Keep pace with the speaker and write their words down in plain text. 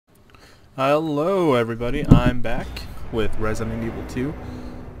Hello everybody, I'm back with Resident Evil 2.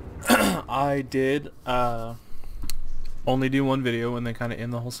 I did only do one video and then kind of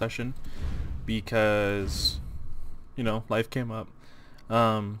end the whole session because, you know, life came up.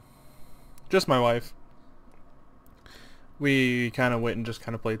 Just my wife. We kind of went and just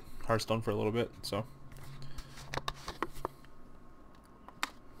kind of played Hearthstone for a little bit, so.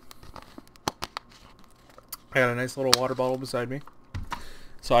 I got a nice little water bottle beside me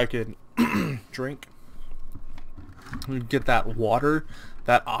so I could drink. Get that water,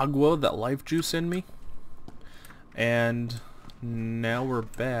 that agua, that life juice in me. And now we're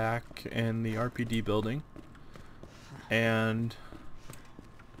back in the RPD building. And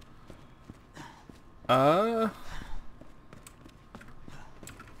was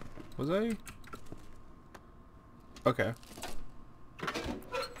I? Okay.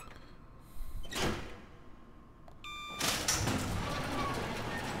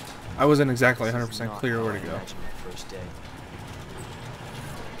 I wasn't exactly 100% clear where to go. Just gonna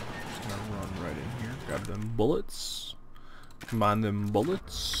run right in here, grab them bullets, combine them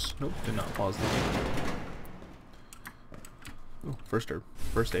bullets. Nope, did not pause them. Oh, first herb,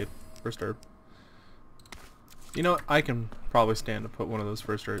 first aid, first herb. You know what? I can probably stand to put one of those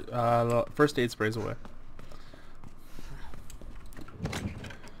first aid sprays away.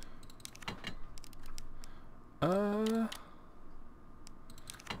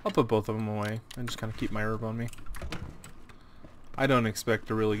 I'll put both of them away and just kind of keep my herb on me. I don't expect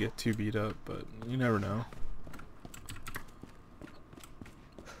to really get too beat up, but you never know.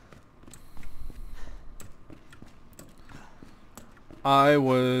 I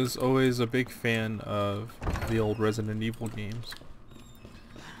was always a big fan of the old Resident Evil games.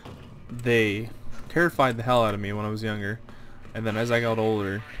 They terrified the hell out of me when I was younger, and then as I got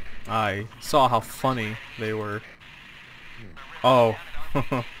older, I saw how funny they were. Oh,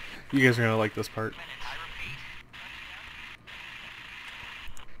 you guys are gonna like this part.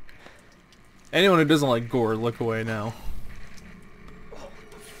 Anyone who doesn't like gore, look away now.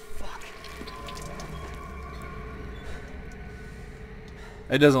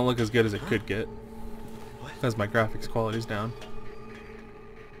 It doesn't look as good as it could get because my graphics quality's down.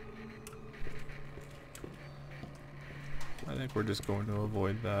 I think we're just going to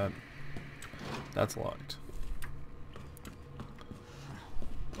avoid that. That's locked.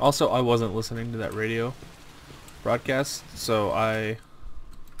 Also, I wasn't listening to that radio broadcast, so I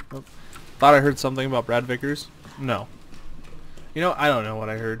thought I heard something about Brad Vickers. No. You know, I don't know what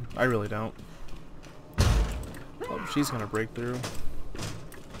I heard. I really don't. Oh, she's gonna break through.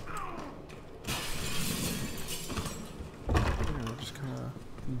 I'm just gonna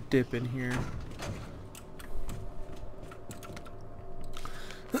dip in here.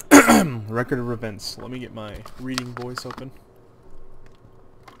 Record of events. Let me get my reading voice open.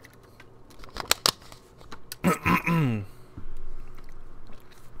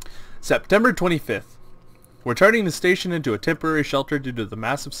 September 25th. We're turning the station into a temporary shelter due to the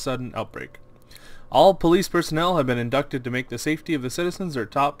massive sudden outbreak. All police personnel have been inducted to make the safety of the citizens their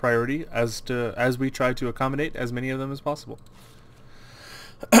top priority as we try to accommodate as many of them as possible.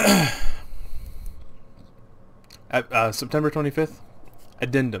 At September 25th,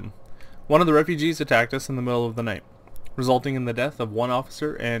 addendum. One of the refugees attacked us in the middle of the night, resulting in the death of one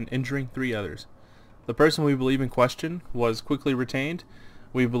officer and injuring 3 others. The person we believe in question was quickly retained.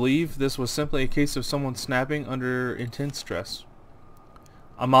 We believe this was simply a case of someone snapping under intense stress.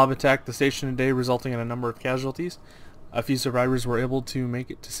 A mob attacked the station today, resulting in a number of casualties. A few survivors were able to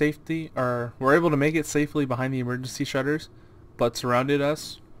make it to safety, or were able to make it safely behind the emergency shutters, but surrounded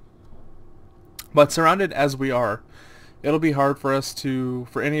as we are, it'll be hard for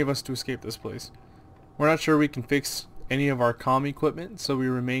any of us to escape this place. We're not sure we can fix any of our comm equipment, so we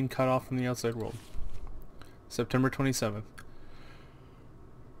remain cut off from the outside world. September 27th.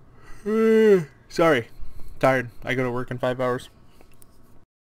 Sorry. Tired. I go to work in 5 hours.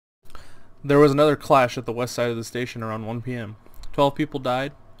 There was another clash at the west side of the station around 1 p.m. 12 people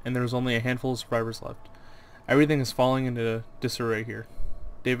died, and there was only a handful of survivors left. Everything is falling into disarray here.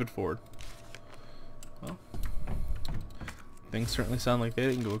 David Ford. Well, things certainly sound like they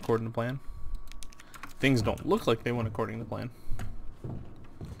didn't go according to plan. Things don't look like they went according to plan.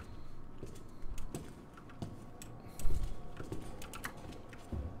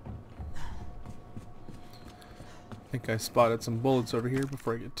 I think I spotted some bullets over here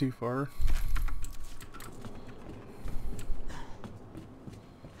before I get too far.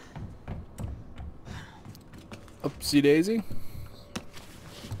 Oopsie daisy.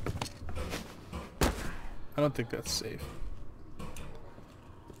 I don't think that's safe.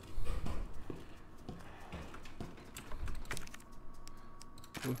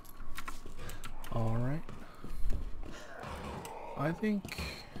 Alright. I think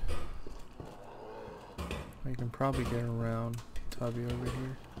I can probably get around Tubby over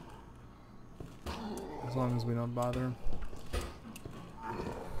here. As long as we don't bother him.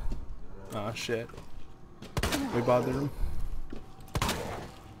 Ah, shit. We bothered him.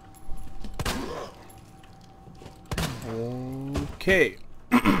 Okay.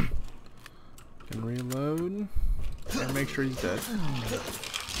 Can reload and make sure he's dead.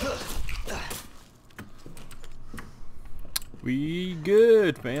 We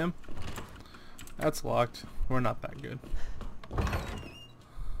good, fam. That's locked. We're not that good.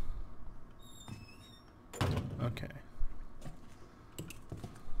 Okay.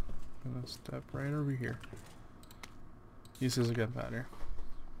 I'm gonna step right over here. Uses a gunpowder.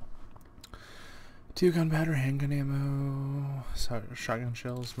 2 gunpowder, handgun ammo, shotgun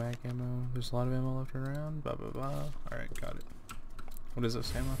shells, mag ammo. There's a lot of ammo left around. Blah blah blah. Alright, got it. What is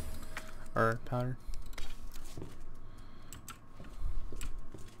this ammo? Or powder?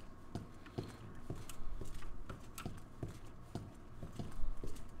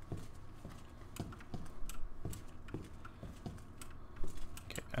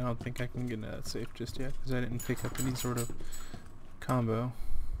 Okay, I don't think I can get into that safe just yet because I didn't pick up any sort of combo.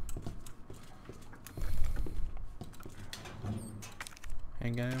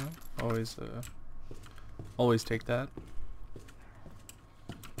 Handgun ammo. Always take that.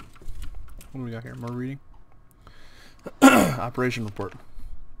 What do we got here? More reading. Operation report.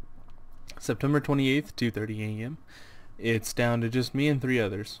 September 28th, 2:30 a.m. It's down to just me and 3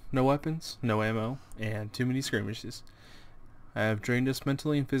 others. No weapons, no ammo, and too many skirmishes. I have drained us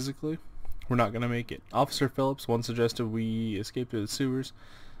mentally and physically. We're not gonna make it. Officer Phillips once suggested we escape to the sewers.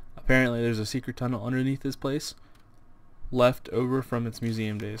 Apparently there's a secret tunnel underneath this place, left over from its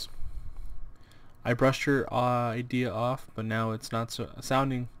museum days. I brushed your idea off, but now it's not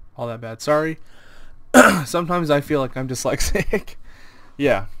sounding all that bad. Sorry. Sometimes I feel like I'm dyslexic.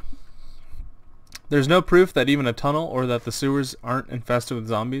 Yeah. There's no proof that even a tunnel or that the sewers aren't infested with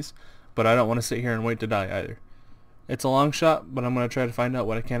zombies, but I don't want to sit here and wait to die either. It's a long shot, but I'm going to try to find out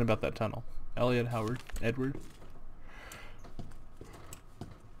what I can about that tunnel. Elliot Edward.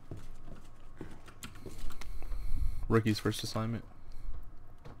 Rookie's first assignment.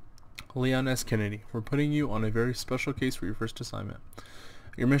 Leon S. Kennedy, we're putting you on a very special case for your first assignment.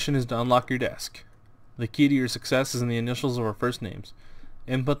 Your mission is to unlock your desk. The key to your success is in the initials of our first names.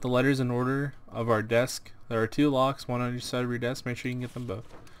 Input the letters in order of our desk. There are 2 locks, one on each side of your desk. Make sure you can get them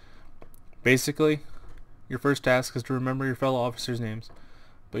both. Basically, your first task is to remember your fellow officers' names.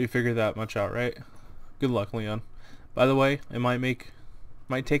 But you figured that much out, right? Good luck, Leon. By the way, it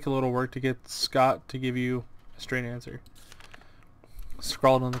might take a little work to get Scott to give you a straight answer.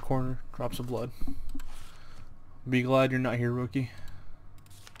 Scrawled on the corner, drops of blood. Be glad you're not here, rookie.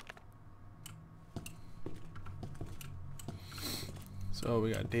 So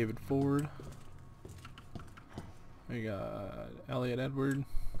we got David Ford. We got Elliot Edward.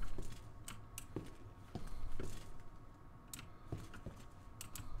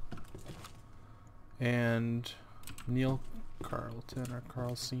 And Neil Carlton or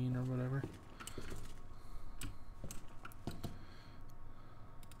Carlseen or whatever.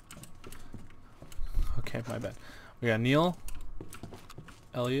 Okay, my bad. We got Neil,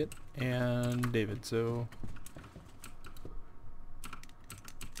 Elliot, and David. So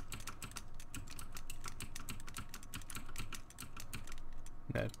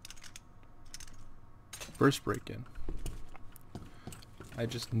Ned. First break-in. I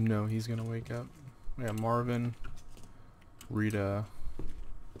just know he's gonna wake up. We got Marvin, Rita,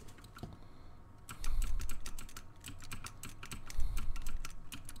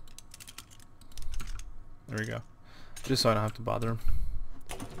 there we go. Just so I don't have to bother him.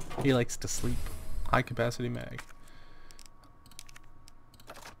 He likes to sleep. High capacity mag.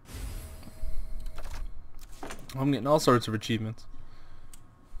 I'm getting all sorts of achievements.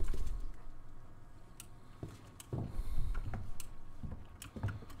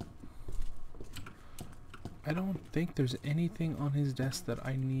 I don't think there's anything on his desk that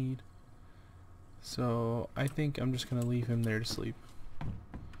I need. So I think I'm just gonna leave him there to sleep.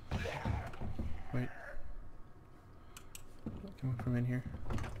 Wait. Coming from in here.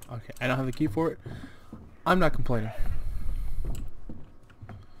 Okay, I don't have the key for it. I'm not complaining.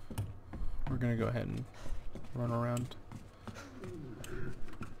 We're gonna go ahead and run around.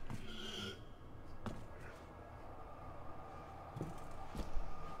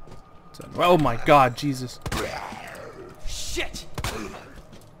 Oh my God, Jesus. Shit!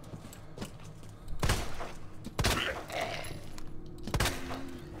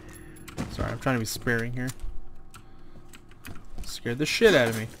 Sorry, I'm trying to be sparing here. Scared the shit out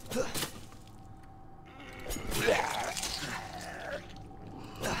of me.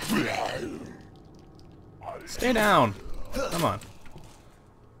 Stay down. Come on.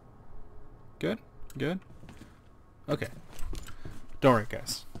 Good? Good? Okay. Don't worry,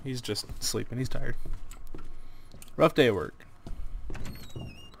 guys. He's just sleeping. He's tired. Rough day at work.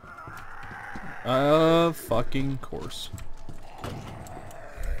 Fucking course.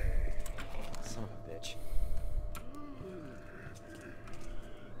 Son of a bitch.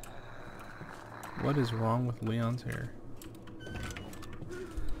 What is wrong with Leon's hair?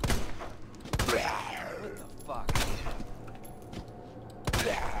 What the fuck?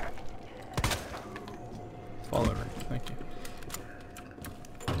 Fall over. Thank you.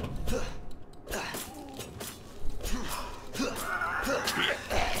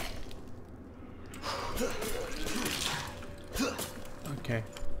 Okay.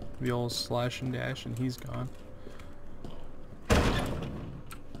 The old slash and dash and he's gone.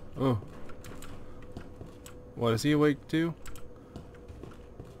 Oh. What, is he awake too?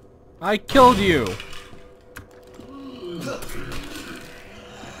 I killed you!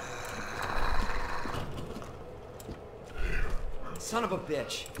 Son of a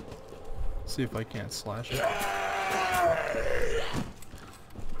bitch. See if I can't slash it.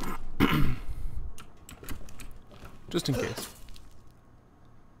 Just in case.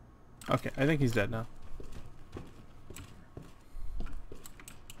 Okay, I think he's dead now.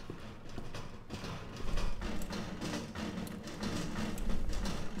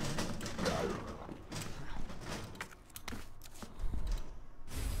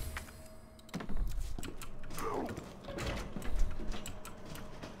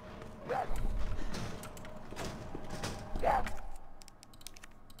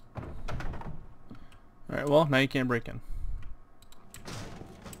 Alright, well, now you can't break in.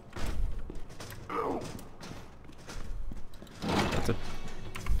 That's a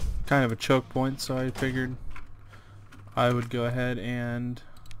kind of a choke point, so I figured I would go ahead and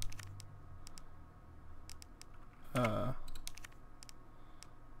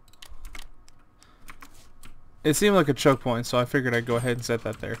it seemed like a choke point, so I figured I'd go ahead and set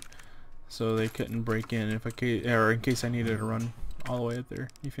that there so they couldn't break in if or in case I needed to run all the way up there.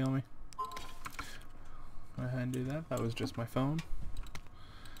 You feel me? Go ahead and do that. That was just my phone.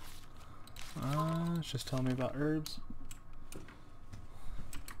 It's just telling me about herbs.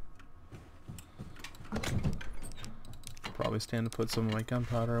 Probably stand to put some of my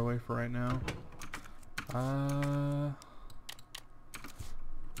gunpowder away for right now. I'll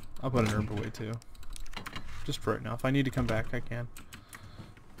put an herb away too. Just for right now. If I need to come back, I can.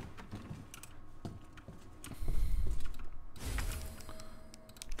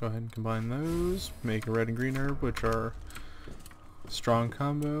 Go ahead and combine those. Make a red and green herb, which are a strong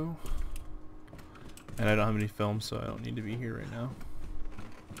combo. And I don't have any film, so I don't need to be here right now.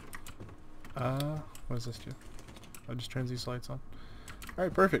 What does this do? Oh, just turns these lights on.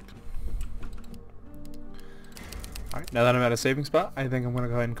 Alright, perfect. Alright, now that I'm at a saving spot, I think I'm going to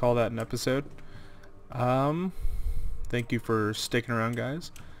go ahead and call that an episode. Thank you for sticking around,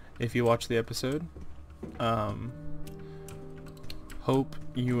 guys. If you watched the episode, hope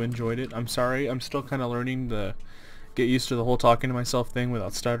you enjoyed it. I'm sorry, I'm still kind of learning to get used to the whole talking to myself thing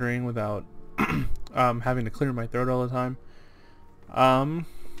without stuttering, without having to clear my throat all the time.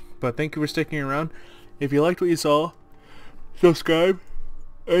 But thank you for sticking around. If you liked what you saw, subscribe.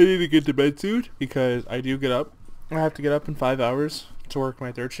 I need to get to bed soon because I do get up. I have to get up in 5 hours to work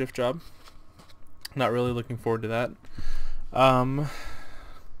my third shift job. Not really looking forward to that.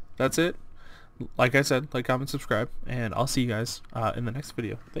 That's it. Like I said, like, comment, subscribe, and I'll see you guys in the next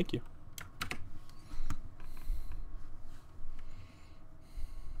video. Thank you.